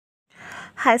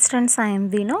Hi students, I am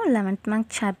Vino. 11th month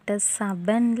chapter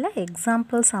 7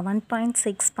 example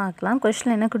 7.6 பார்க்கலாம்.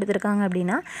 Question என்ன கொடுத்திருக்காங்க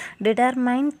அப்படின்னா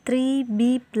determine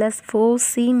 3b plus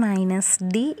 4c minus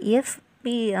d if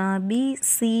b,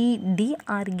 c, d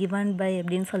are given by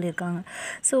அப்படின்னு சொல்லியிருக்காங்க.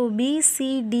 So b, c,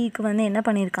 dக்கு வந்து என்ன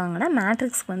பண்ணியிருக்காங்கன்னா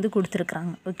மேட்ரிக்ஸ்க்கு வந்து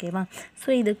கொடுத்துருக்குறாங்க. ஓகேவா?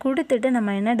 ஸோ இது கொடுத்துட்டு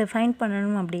நம்ம என்ன டிஃபைன்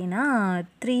பண்ணணும் அப்படின்னா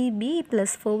 3b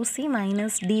 + 4c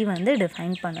 - d வந்து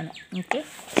டிஃபைன் பண்ணணும். ஓகே,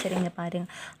 சரிங்க பாருங்க.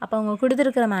 அப்போ அவங்க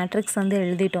கொடுத்துருக்கிற மேட்ரிக்ஸ் வந்து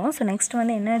எழுதிட்டோம். ஸோ நெக்ஸ்ட்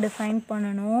வந்து என்ன டிஃபைன்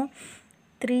பண்ணணும்?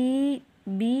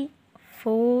 3b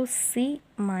 4c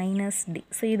 - d.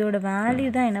 ஸோ இதோட வேல்யூ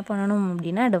தான் என்ன பண்ணணும்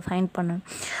அப்படின்னா டிஃபைன் பண்ணணும்.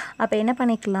 அப்போ என்ன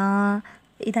பண்ணிக்கலாம்,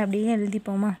 இதை அப்படியே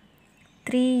எழுதிப்போமா?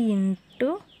 3 ×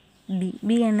 b. b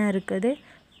என்ன இருக்குது?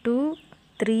 2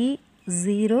 3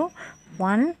 0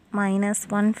 1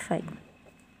 -1 5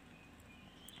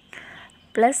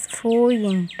 ப்ளஸ்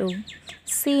 4 ×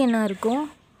 c என்ன இருக்கும்?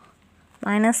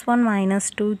 -1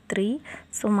 -2 3.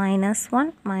 ஸோ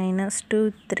 -1 -2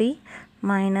 3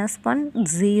 -1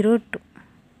 0 2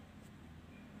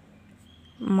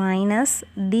 மைனஸ்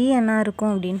d என்ன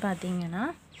இருக்கும் அப்படின்னு பார்த்தீங்கன்னா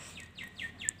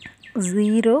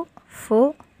 0 4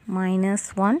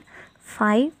 -1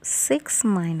 5 6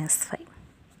 -5.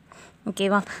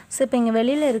 ஓகேவா? ஸோ இப்போ இங்கே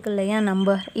வெளியில் இருக்கு இல்லையா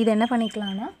நம்பர், இது என்ன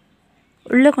பண்ணிக்கலாம்னா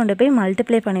உள்ளே கொண்டு போய்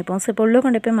மல்டிப்ளை பண்ணிப்போம். ஸோ இப்போ உள்ளே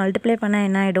கொண்டு போய் மல்டிப்ளை பண்ணால்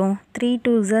என்ன ஆகிடும்? 3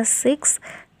 2s are 6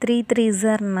 3 3s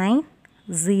are 9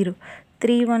 0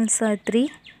 3 1s are 3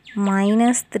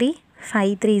 -3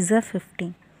 5 3s are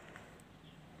 15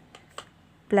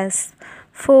 plus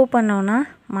 4 பண்ணோன்னா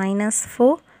 -4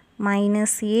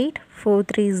 -8 4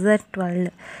 3s are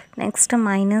 12 next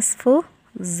 -4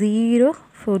 0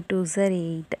 4 2s are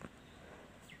 8.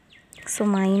 So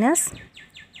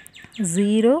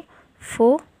 -0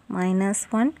 4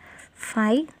 -1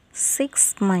 5 6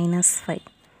 -5.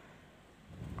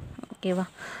 ஓகேவா?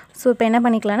 ஸோ இப்போ என்ன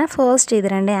பண்ணிக்கலாம்னா ஃபர்ஸ்ட் இது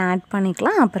ரெண்டையும் ஆட்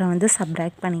பண்ணிக்கலாம், அப்புறம் வந்து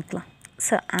சப்ராக்ட் பண்ணிக்கலாம்.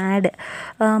 ஸோ ஆடு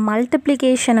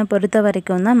மல்டிப்ளிகேஷனை பொறுத்த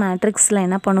வரைக்கும் தான் மேட்ரிக்ஸில்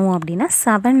என்ன பண்ணுவோம் அப்படின்னா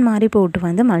 7 மாதிரி போட்டு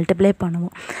வந்து மல்டிப்ளை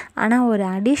பண்ணுவோம். ஆனால் ஒரு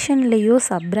அடிஷன்லேயோ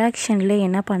சப்ராக்ஷன்லேயோ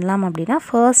என்ன பண்ணலாம் அப்படின்னா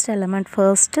first element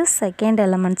first, second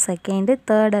element second,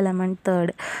 third element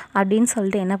third அப்படின்னு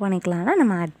சொல்லிட்டு என்ன பண்ணிக்கலாம்னா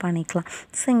நம்ம ஆட் பண்ணிக்கலாம்.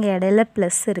 ஸோ இங்கே இடையில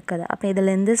ப்ளஸ் இருக்குது, அப்போ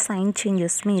இதுலேருந்து சைன்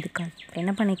சேஞ்சஸுமே இருக்காது.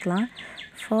 என்ன பண்ணிக்கலாம்?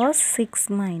 First 6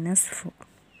 - 4,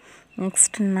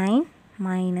 next 9 -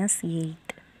 8,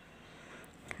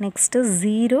 next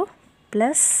 0 +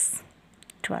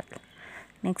 12,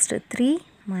 next 3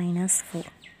 - 4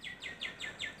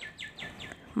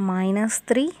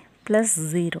 -3 +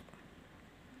 0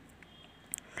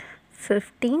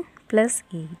 15 +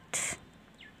 8.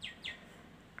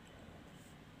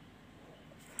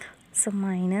 So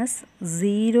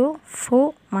 -0 4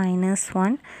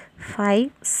 -1 5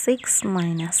 6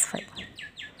 -5.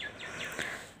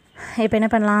 இப்போ என்ன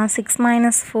பண்ணலாம்? 6 -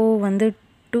 4 வந்து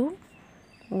 2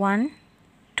 1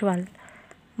 12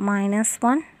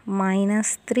 -1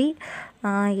 -3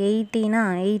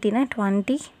 18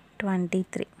 20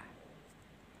 23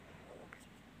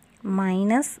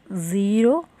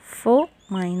 -0 4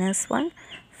 -1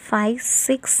 5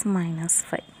 6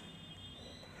 -5.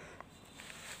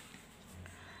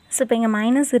 ஸோ இப்போ இங்கே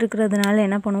மைனஸ் இருக்கிறதுனால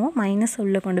என்ன பண்ணுவோம்? மைனஸ்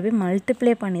உள்ளே கொண்டு போய்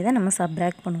மல்டிப்ளை பண்ணி தான் நம்ம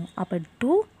சப்ராக்ட் பண்ணுவோம். அப்போ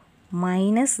 2 -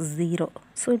 0,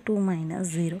 ஸோ 2 -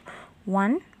 0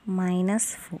 1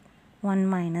 -4 1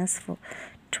 -4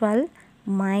 12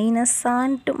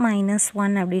 -7 to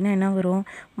 -1 அப்படின்னா என்ன வரும்?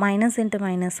 -1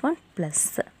 -1 +.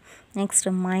 நெக்ஸ்ட்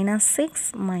 -6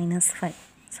 -5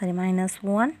 சாரி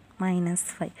 -1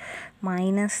 -5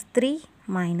 -3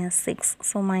 -6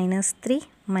 ஸோ -3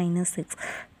 -6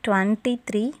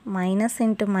 23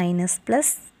 -×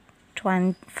 ப்ளஸ்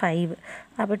 5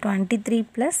 அப்போ 23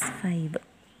 + 5.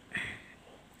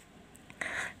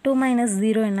 2 -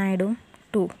 0 என்ன ஆகிடும்?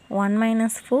 2 1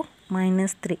 -4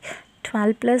 -3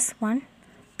 12 + 1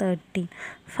 13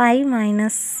 5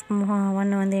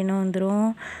 -1 வந்து என்ன வந்துடும்?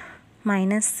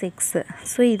 -6.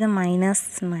 ஸோ இது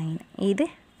 -9, இது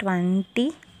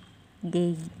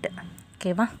 28.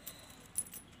 ஓகேவா?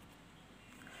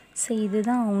 ஸோ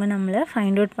இதுதான் அவங்க நம்மளை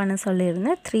ஃபைண்ட் அவுட் பண்ண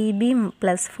சொல்லியிருந்தேன் 3b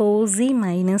 + 4c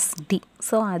 - d.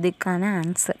 ஸோ அதுக்கான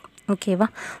ஆன்சர். ஓகேவா?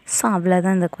 ஸோ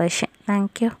அவ்வளோதான் இந்த கொஷின்.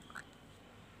 தேங்க்யூ.